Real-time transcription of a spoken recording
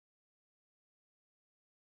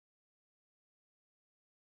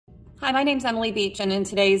Hi, my name's Emily Beach, and in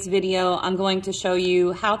today's video, I'm going to show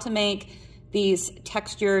you how to make these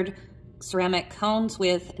textured ceramic cones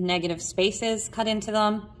with negative spaces cut into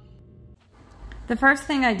them. The first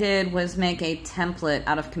thing I did was make a template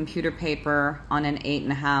out of computer paper on an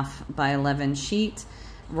 8.5 by 11 sheet,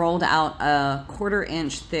 rolled out a 1/4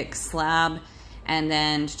 inch thick slab, and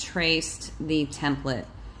then traced the template.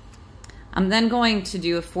 I'm then going to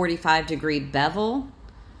do a 45-degree bevel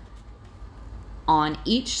on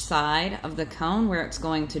each side of the cone where it's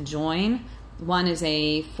going to join. One is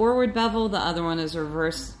a forward bevel, the other one is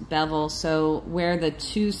reverse bevel, so where the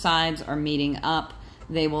two sides are meeting up,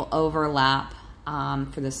 they will overlap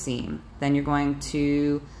for the seam. Then you're going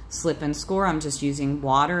to slip and score. I'm just using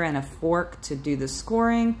water and a fork to do the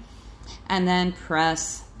scoring, and then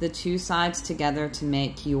press the two sides together to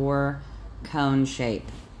make your cone shape.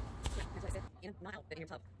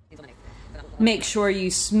 Make sure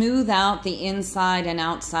you smooth out the inside and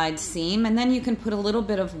outside seam, and then you can put a little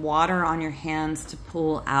bit of water on your hands to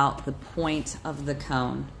pull out the point of the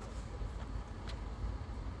cone.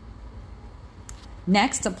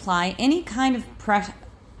 Next, apply any kind of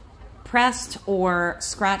pressed or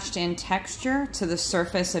scratched in texture to the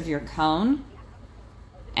surface of your cone.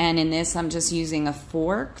 And in this, I'm just using a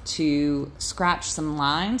fork to scratch some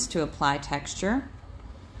lines to apply texture.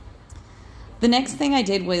 The next thing I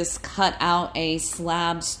did was cut out a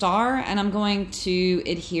slab star, and I'm going to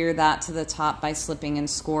adhere that to the top by slipping and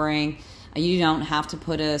scoring. You don't have to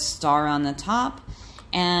put a star on the top.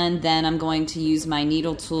 And then I'm going to use my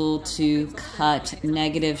needle tool to cut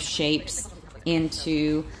negative shapes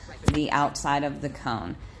into the outside of the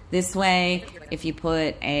cone. This way, if you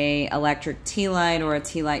put an electric tea light or a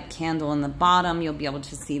tea light candle in the bottom, you'll be able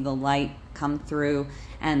to see the light come through,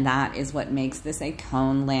 and that is what makes this a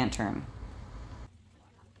cone lantern.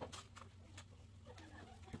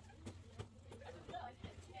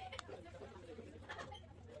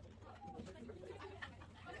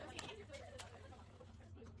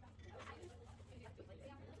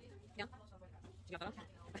 You got that on?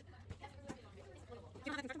 Do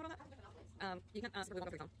you not have construction photo on that? You can't simply walk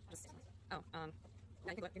over your phone. Just,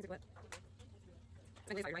 yeah, you can do it. You can do it. It's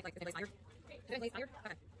been glazed iron, right? Like, it's been glazed iron? It's been glazed iron?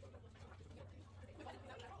 Okay.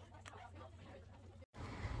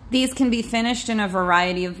 These can be finished in a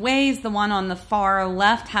variety of ways. The one on the far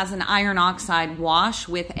left has an iron oxide wash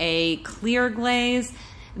with a clear glaze.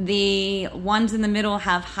 The ones in the middle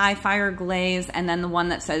have high fire glaze, and then the one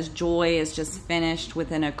that says Joy is just finished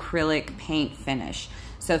with an acrylic paint finish.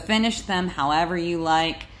 So finish them however you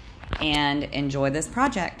like and enjoy this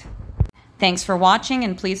project. Thanks for watching,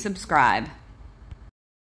 and please subscribe.